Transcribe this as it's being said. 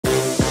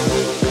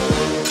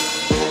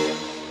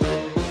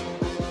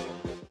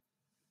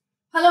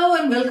Hello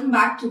and welcome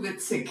back to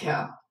Vitsik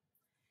here.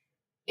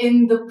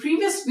 In the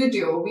previous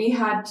video, we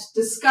had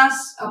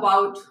discussed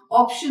about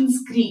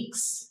options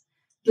Greeks.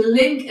 The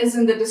link is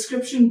in the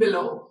description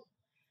below.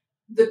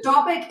 The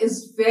topic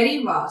is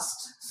very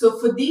vast, so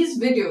for these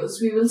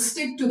videos, we will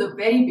stick to the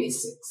very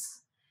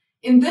basics.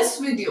 In this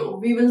video,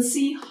 we will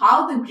see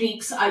how the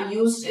Greeks are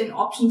used in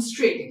options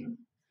trading.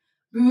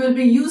 We will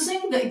be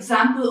using the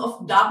example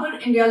of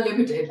Dabur India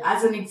Limited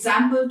as an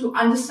example to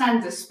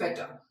understand this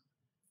better.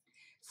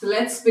 So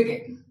let's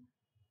begin.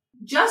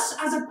 Just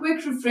as a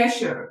quick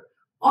refresher,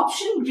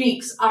 option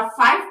Greeks are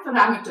 5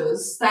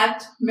 parameters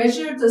that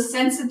measure the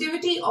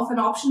sensitivity of an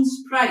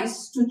option's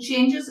price to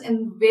changes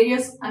in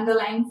various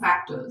underlying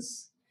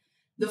factors.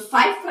 The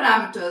 5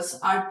 parameters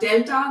are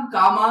delta,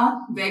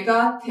 gamma,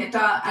 Vega,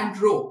 Theta, and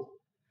rho.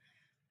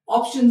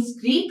 Options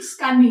Greeks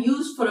can be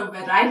used for a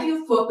variety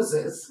of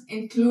purposes,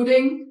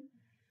 including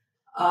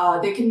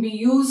they can be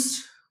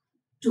used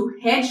to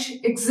hedge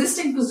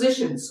existing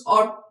positions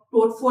or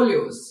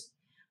portfolios.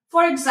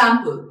 For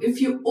example, if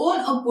you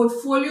own a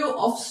portfolio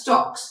of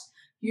stocks,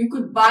 you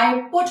could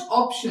buy put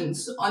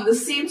options on the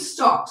same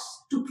stocks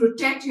to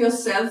protect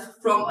yourself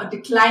from a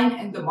decline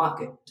in the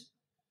market.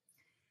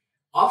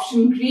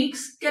 Option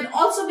Greeks can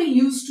also be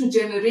used to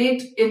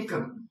generate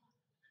income.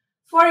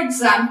 For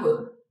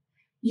example,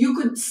 you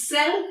could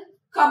sell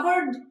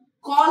covered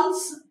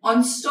calls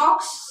on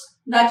stocks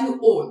that you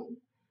own.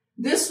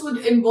 This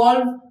would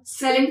involve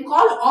selling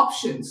call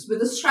options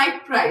with a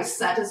strike price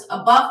that is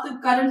above the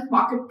current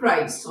market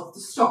price of the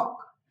stock.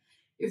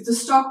 If the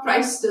stock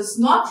price does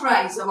not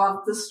rise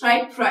above the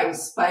strike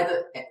price by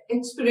the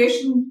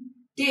expiration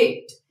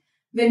date,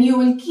 then you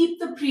will keep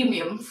the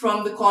premium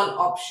from the call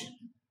option.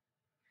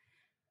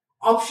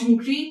 Option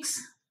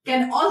Greeks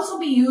can also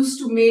be used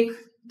to make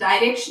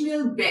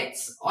directional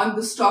bets on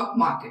the stock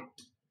market.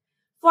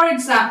 For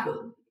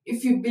example,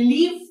 if you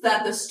believe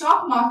that the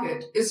stock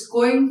market is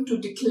going to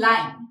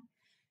decline,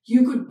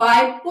 you could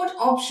buy put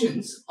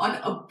options on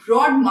a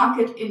broad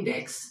market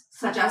index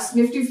such as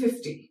Nifty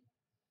 50.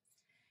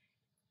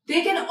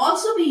 They can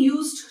also be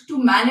used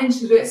to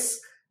manage risk.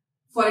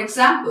 For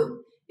example,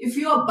 if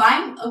you are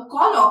buying a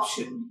call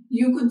option,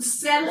 you could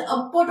sell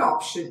a put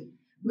option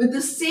with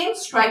the same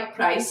strike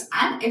price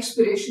and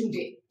expiration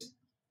date.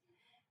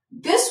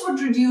 This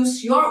would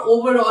reduce your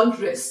overall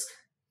risk,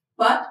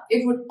 but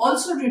it would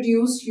also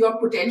reduce your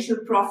potential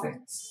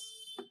profits.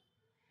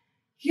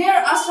 Here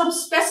are some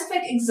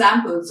specific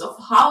examples of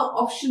how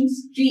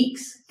options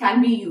Greeks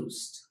can be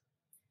used.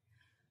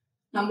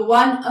 Number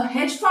 1, a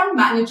hedge fund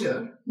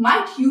manager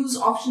might use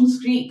options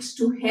Greeks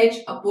to hedge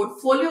a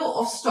portfolio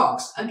of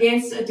stocks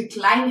against a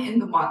decline in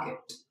the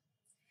market.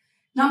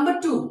 Number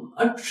 2,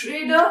 a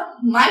trader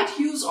might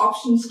use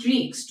options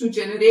Greeks to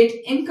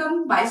generate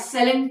income by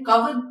selling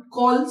covered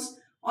calls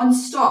on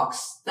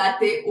stocks that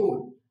they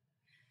own.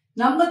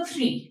 Number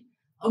 3,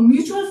 a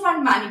mutual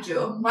fund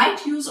manager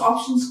might use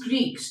options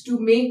Greeks to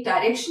make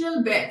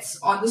directional bets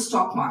on the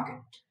stock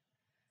market.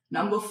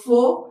 Number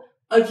 4,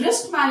 a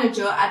risk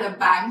manager at a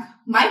bank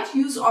might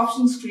use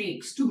options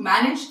Greeks to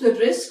manage the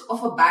risk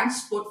of a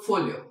bank's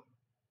portfolio.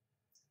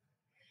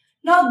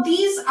 Now,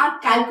 these are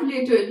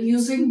calculated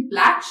using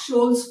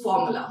Black-Scholes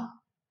formula.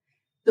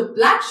 The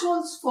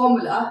Black-Scholes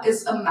formula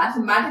is a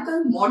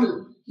mathematical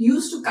model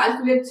used to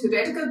calculate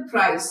theoretical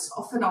price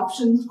of an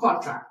options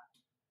contract.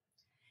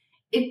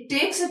 It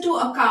takes into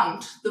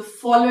account the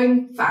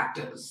following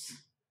factors: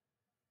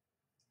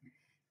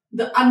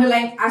 the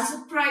underlying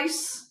asset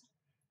price,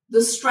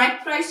 the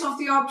strike price of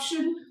the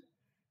option,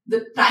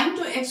 the time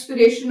to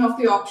expiration of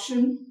the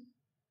option,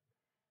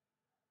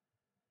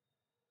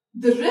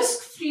 the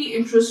risk-free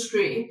interest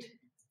rate,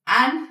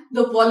 and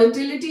the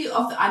volatility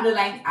of the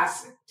underlying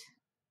asset.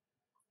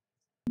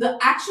 The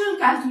actual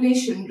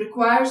calculation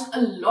requires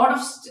a lot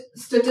of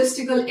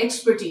statistical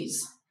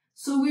expertise,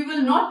 so we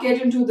will not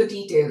get into the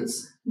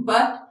details,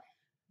 but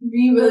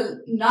we will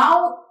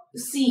now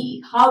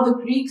see how the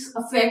Greeks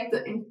affect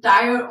the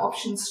entire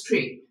options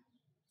trade.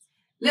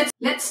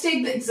 Let's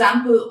take the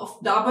example of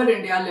Dabur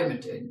India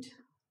Limited.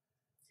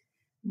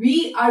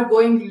 We are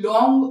going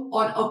long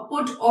on a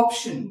put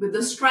option with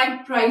a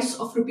strike price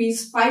of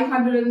Rs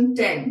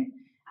 510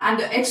 and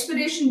the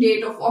expiration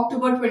date of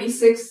October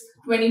 26,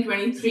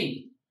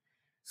 2023.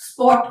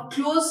 Spot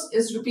close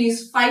is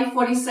Rs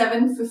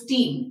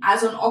 547.15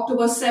 as on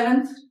October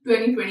 7th,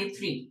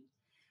 2023.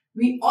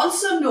 We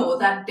also know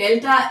that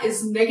delta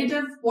is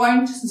negative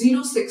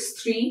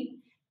 0.063,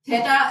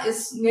 theta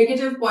is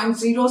negative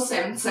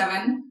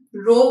 0.077,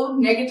 rho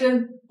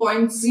negative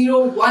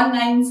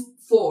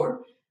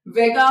 0.0194,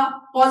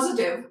 Vega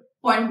positive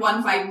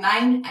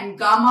 0.159, and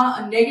gamma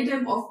a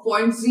negative of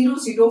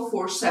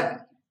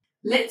 0.0047.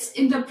 Let's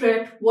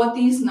interpret what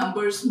these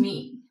numbers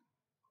mean.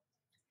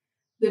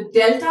 The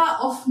delta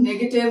of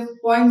negative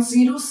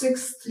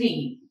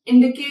 0.063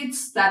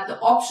 indicates that the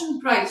option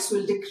price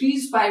will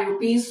decrease by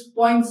Rs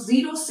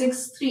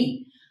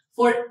 0.063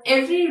 for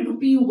every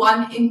Rupee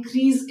 1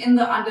 increase in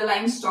the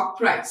underlying stock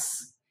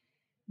price.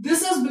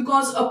 This is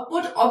because a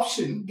put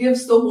option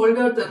gives the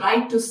holder the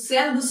right to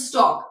sell the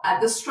stock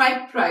at the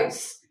strike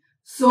price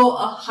So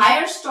a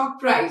higher stock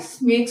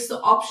price makes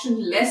the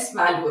option less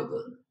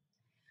valuable.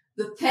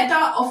 The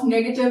theta of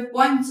negative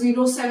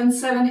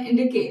 0.077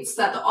 indicates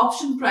that the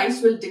option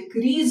price will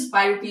decrease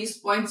by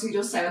rupees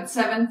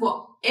 0.077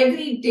 for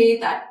every day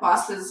that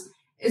passes,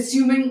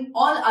 assuming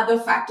all other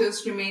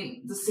factors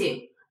remain the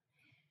same.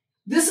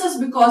 This is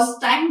because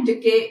time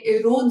decay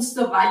erodes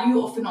the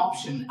value of an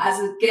option as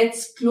it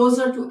gets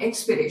closer to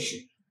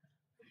expiration.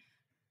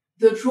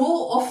 The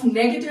row of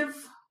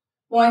negative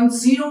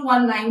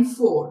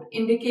 0.0194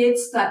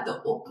 indicates that the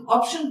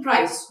option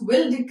price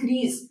will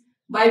decrease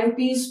by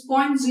rupees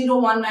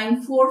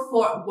 0.0194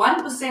 for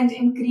 1%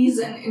 increase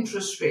in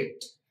interest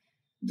rate.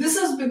 This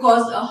is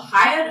because a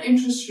higher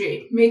interest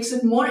rate makes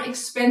it more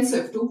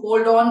expensive to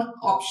hold on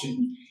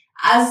option,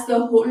 as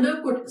the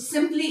holder could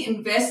simply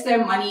invest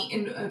their money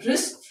in a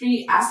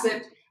risk-free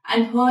asset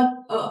and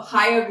earn a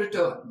higher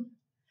return.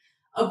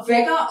 A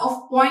Vega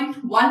of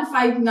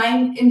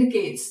 0.159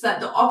 indicates that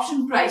the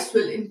option price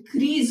will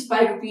increase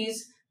by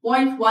rupees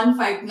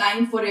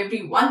 0.159 for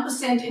every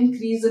 1%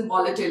 increase in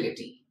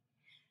volatility.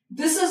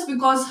 This is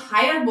because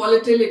higher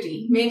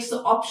volatility makes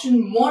the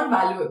option more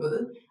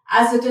valuable,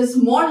 as it is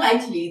more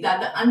likely that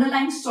the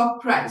underlying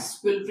stock price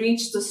will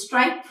reach the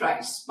strike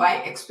price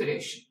by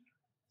expiration.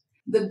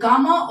 The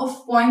gamma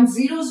of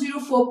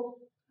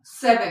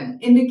 0.0047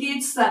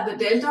 indicates that the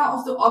delta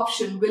of the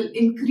option will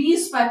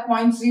increase by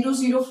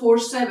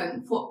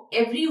 0.0047 for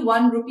every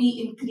 1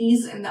 rupee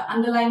increase in the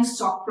underlying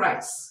stock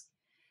price.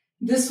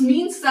 This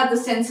means that the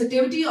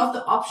sensitivity of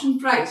the option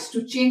price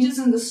to changes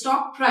in the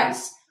stock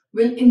price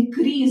will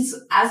increase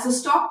as the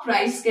stock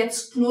price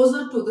gets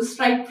closer to the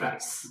strike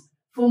price.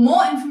 For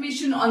more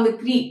information on the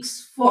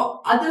Greeks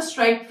for other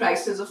strike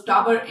prices of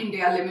Dabur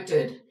India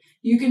Limited,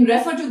 you can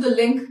refer to the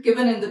link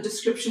given in the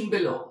description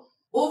below.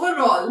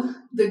 Overall,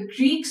 the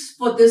Greeks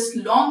for this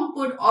long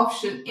put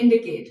option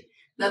indicate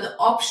that the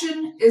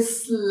option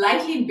is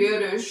slightly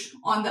bearish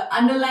on the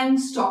underlying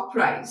stock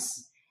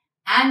price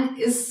and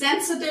is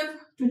sensitive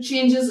to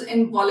changes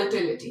in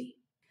volatility.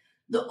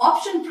 The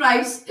option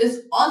price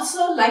is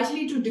also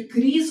likely to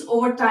decrease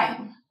over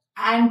time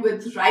and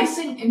with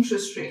rising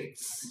interest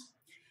rates.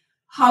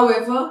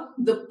 However,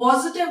 the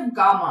positive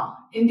gamma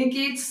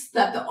indicates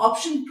that the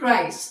option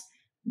price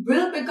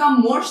will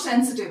become more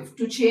sensitive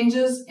to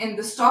changes in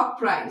the stock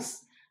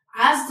price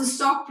as the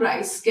stock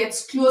price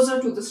gets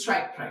closer to the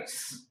strike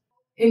price.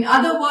 In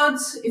other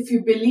words, if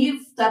you believe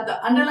that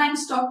the underlying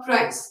stock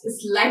price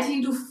is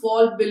likely to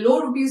fall below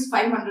rupees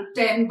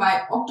 510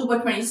 by October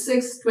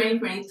 26,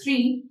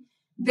 2023,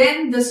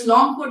 then this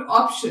long put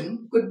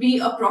option could be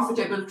a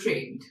profitable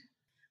trade.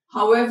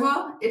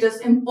 However, it is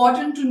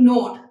important to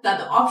note that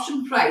the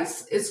option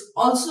price is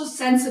also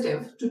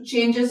sensitive to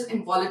changes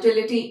in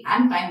volatility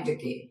and time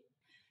decay.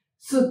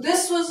 So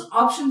this was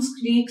options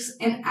Greeks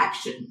in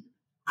action.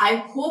 I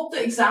hope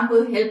the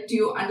example helped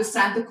you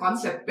understand the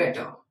concept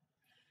better.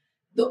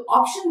 The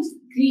options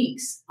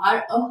Greeks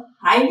are a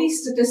highly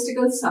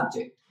statistical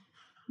subject,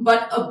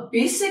 but a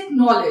basic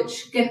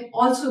knowledge can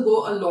also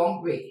go a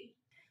long way.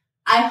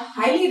 I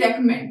highly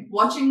recommend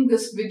watching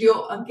this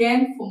video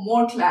again for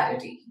more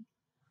clarity.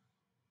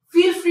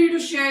 Feel free to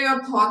share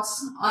your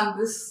thoughts on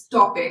this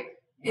topic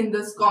in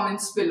the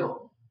comments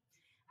below.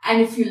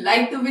 And if you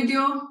like the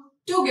video,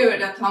 do give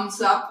it a thumbs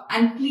up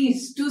and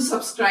please do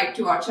subscribe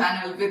to our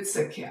channel with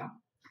Sikhya.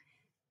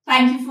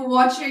 Thank you for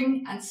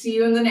watching and see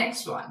you in the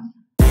next one.